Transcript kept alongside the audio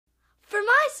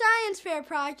science fair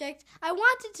project, I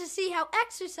wanted to see how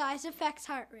exercise affects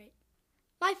heart rate.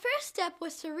 My first step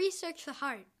was to research the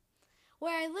heart,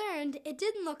 where I learned it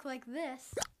didn't look like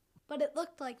this, but it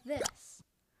looked like this.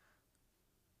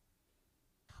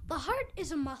 The heart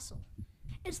is a muscle.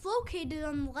 It's located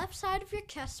on the left side of your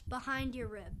chest behind your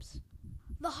ribs.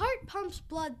 The heart pumps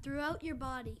blood throughout your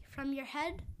body, from your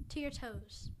head to your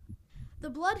toes. The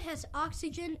blood has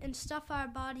oxygen and stuff our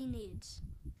body needs.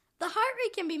 The heart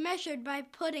rate can be measured by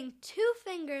putting 2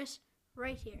 fingers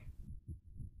right here.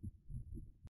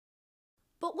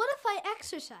 But what if I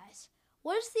exercise?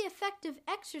 What is the effect of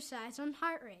exercise on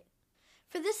heart rate?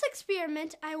 For this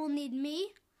experiment, I will need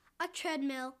me, a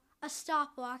treadmill, a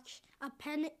stopwatch, a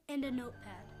pen, and a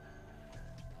notepad.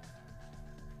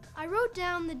 I wrote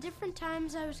down the different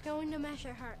times I was going to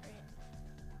measure heart rate.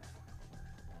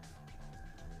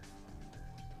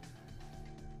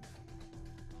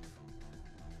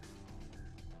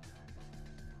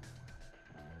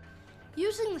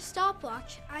 Using the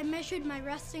stopwatch, I measured my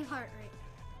resting heart rate.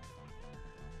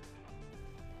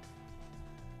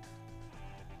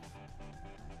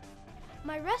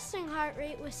 My resting heart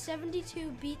rate was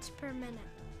 72 beats per minute.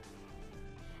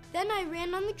 Then I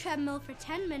ran on the treadmill for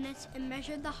 10 minutes and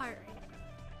measured the heart rate.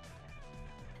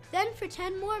 Then for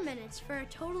 10 more minutes for a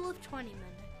total of 20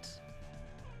 minutes.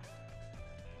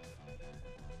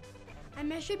 I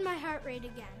measured my heart rate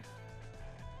again.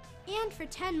 And for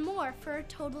 10 more for a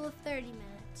total of 30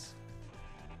 minutes.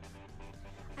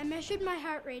 I measured my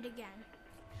heart rate again.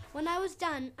 When I was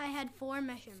done, I had 4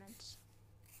 measurements.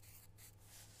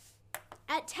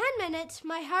 At 10 minutes,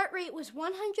 my heart rate was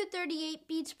 138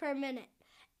 beats per minute.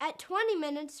 At 20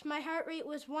 minutes, my heart rate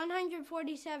was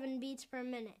 147 beats per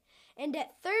minute. And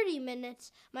at 30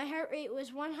 minutes, my heart rate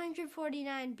was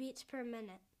 149 beats per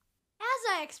minute.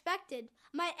 As I expected,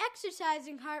 my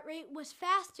exercising heart rate was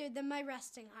faster than my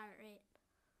resting heart rate.